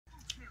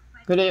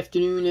Good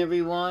afternoon,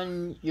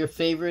 everyone. Your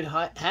favorite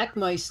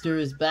Hackmeister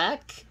is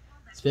back.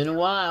 It's been a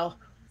while,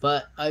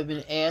 but I've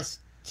been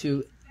asked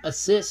to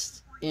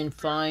assist in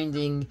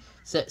finding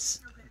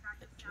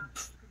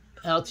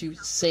how to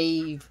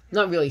save,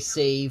 not really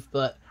save,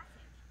 but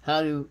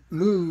how to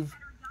move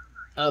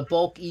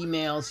bulk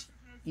emails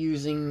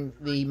using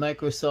the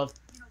Microsoft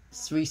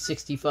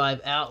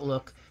 365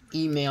 Outlook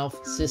email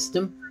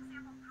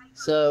system.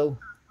 So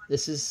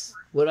this is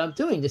what I'm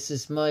doing. This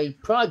is my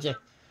project.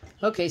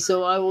 Okay,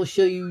 so I will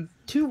show you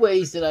two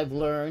ways that I've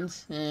learned,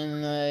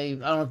 and I don't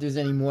know if there's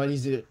any more.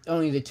 These are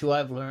only the two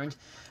I've learned.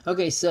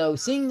 Okay, so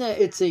seeing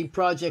that it's a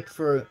project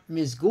for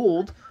Ms.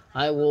 Gould,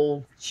 I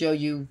will show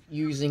you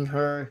using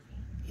her,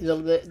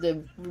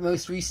 the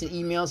most recent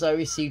emails I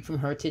received from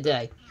her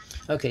today.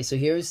 Okay, so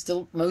here's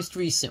the most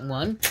recent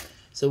one.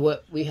 So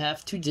what we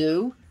have to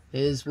do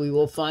is we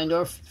will find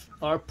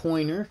our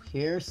pointer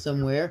here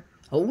somewhere.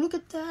 Oh, look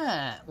at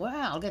that.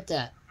 Wow, look at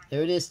that.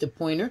 There it is, the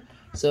pointer.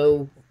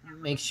 So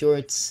make sure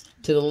it's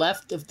to the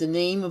left of the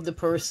name of the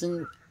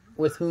person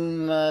with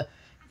whom the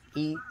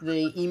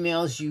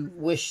emails you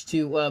wish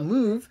to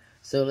move.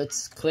 So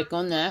let's click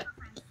on that.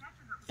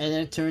 And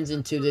then it turns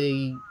into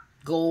the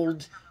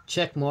gold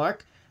check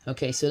mark.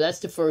 Okay, so that's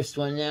the first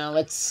one. Now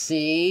let's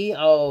see.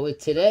 Oh,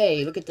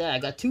 today, look at that. I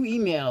got two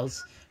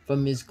emails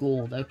from Ms.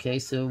 Gould. Okay,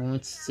 so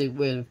let's see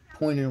where the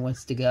pointer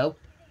wants to go.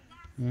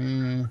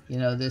 You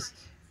know,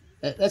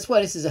 that's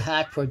why this is a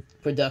hack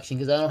production,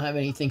 because I don't have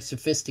anything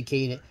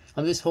sophisticated.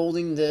 I'm just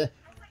holding the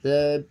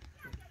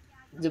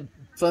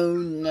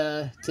phone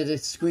to the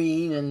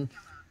screen, and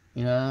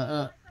you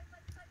know,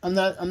 I'm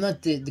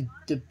not the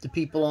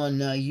people on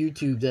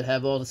YouTube that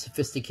have all the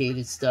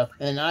sophisticated stuff,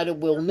 and I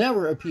will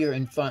never appear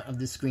in front of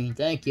the screen.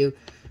 Thank you.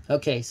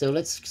 Okay, so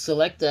let's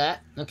select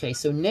that. Okay,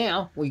 so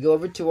now we go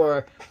over to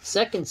our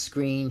second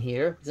screen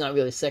here. It's not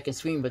really a second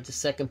screen, but the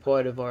second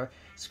part of our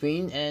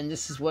screen, and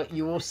this is what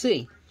you will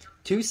see.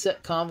 Two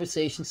set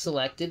conversations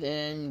selected,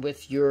 and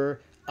with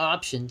your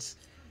options.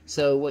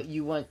 So what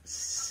you want,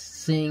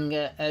 seeing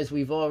as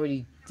we've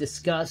already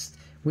discussed,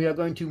 we are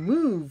going to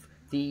move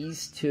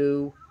these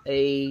to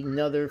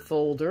another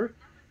folder.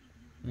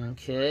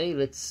 Okay,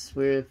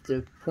 where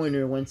the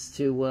pointer wants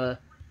to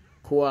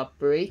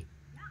cooperate.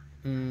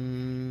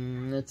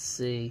 Let's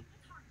see.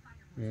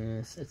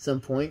 Yes, at some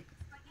point.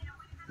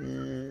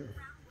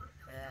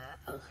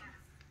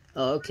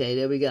 Oh, okay,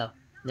 there we go.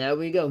 Now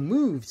we go,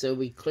 move. So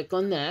we click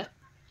on that.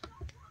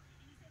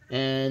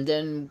 And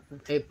then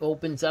it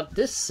opens up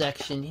this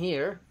section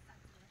here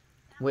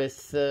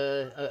with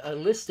a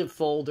list of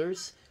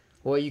folders.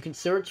 Or you can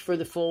search for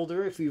the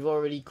folder if you've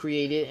already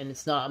created and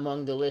it's not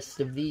among the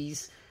list of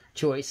these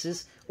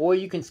choices. Or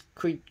you can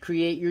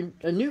create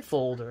a new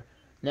folder.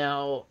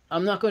 Now,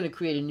 I'm not going to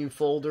create a new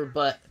folder,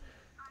 but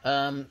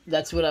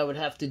that's what I would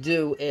have to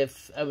do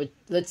if I would,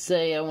 let's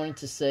say I wanted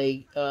to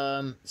say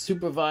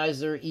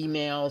supervisor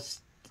emails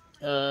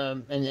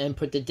and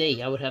put the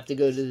date. I would have to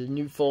go to the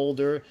new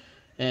folder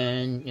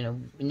and, you know,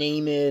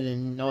 name it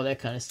and all that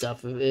kind of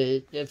stuff.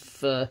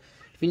 If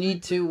you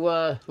need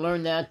to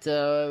learn that,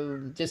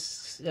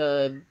 just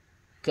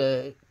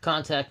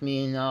contact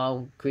me and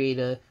I'll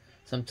create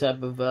some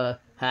type of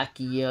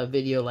hacky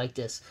video like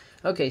this.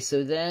 Okay,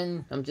 so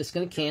then I'm just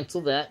going to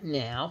cancel that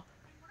now.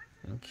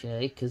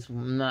 Okay, because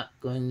I'm not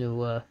going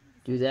to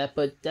do that.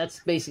 But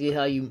that's basically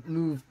how you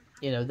move,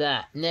 you know,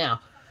 that.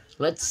 Now,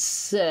 let's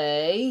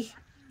say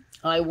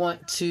I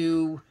want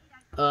to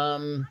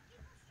move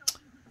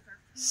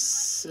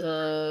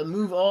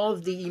all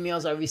of the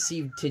emails I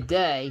received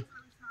today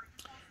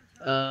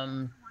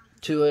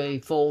to a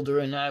folder,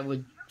 and I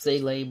would say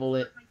label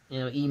it, you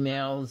know,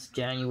 emails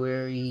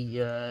January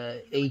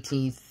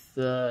 18th,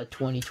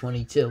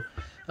 2022.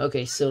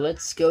 Okay, so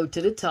let's go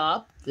to the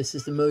top. This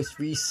is the most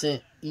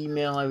recent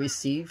email I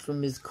received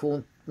from Ms.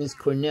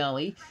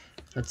 Cornelli.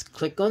 Let's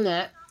click on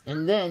that.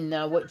 And then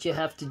now what you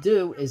have to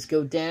do is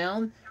go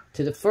down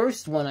to the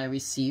first one I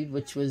received,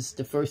 which was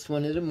the first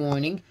one of the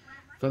morning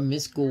from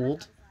Ms.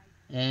 Gould.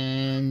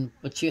 And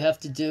what you have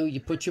to do, you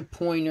put your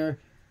pointer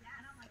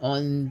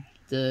on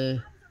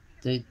the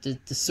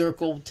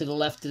circle to the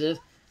left of it.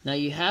 Now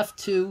you have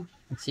to,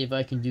 let's see if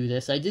I can do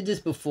this. I did this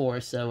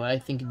before, so I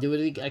think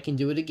I can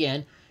do it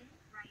again.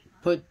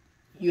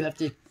 You have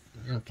to,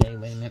 okay,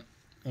 wait a minute.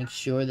 Make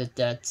sure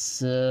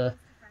that's,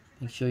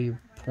 make sure your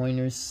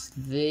pointer's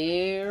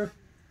there.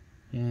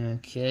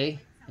 Okay,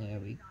 there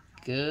we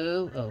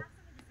go. Oh,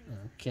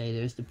 okay,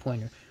 there's the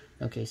pointer.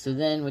 Okay, so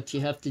then what you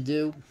have to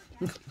do,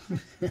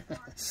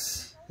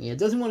 yeah, it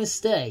doesn't want to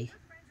stay.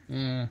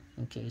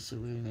 Okay, so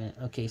wait a minute.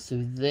 Okay,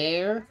 so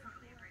there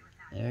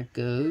it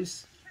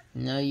goes.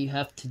 Now you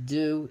have to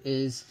do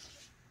is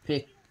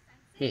hit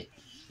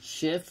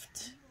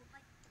shift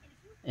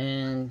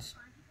and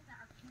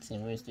see,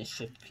 where's the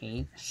shift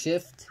key?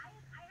 Shift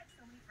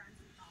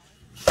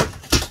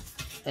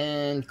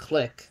and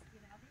click.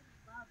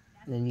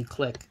 Then you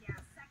click,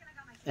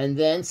 and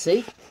then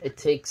see it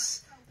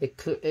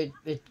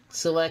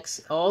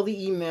selects all the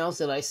emails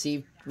that I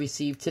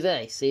received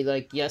today. See,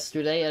 like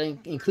yesterday, I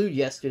didn't include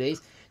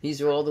yesterday's.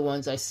 These are all the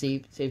ones I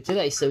saved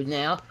today. So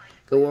now,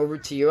 go over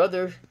to your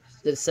other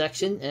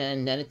section,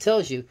 and then it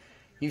tells you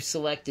you've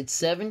selected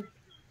 7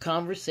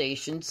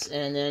 conversations,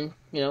 and then,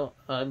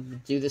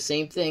 do the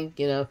same thing.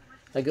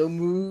 I go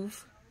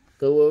move,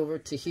 go over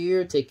to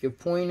here, take your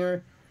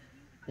pointer,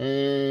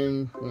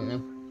 and,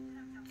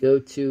 go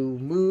to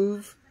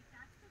move,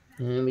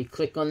 and we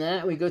click on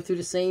that. We go through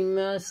the same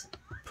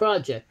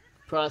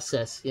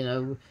process,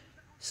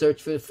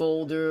 search for the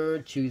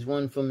folder, choose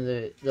one from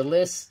the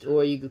list,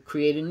 or you could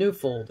create a new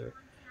folder.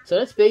 So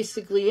that's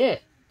basically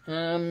it.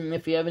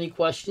 If you have any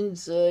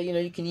questions,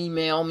 you can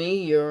email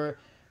me or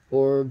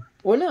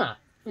not,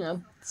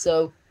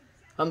 So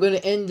I'm going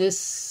to end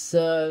this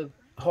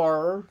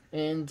horror,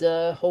 and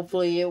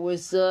hopefully it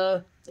was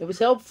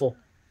helpful.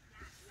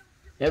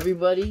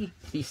 Everybody,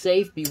 be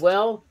safe, be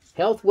well,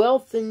 health,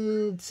 wealth,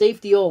 and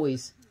safety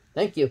always.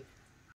 Thank you.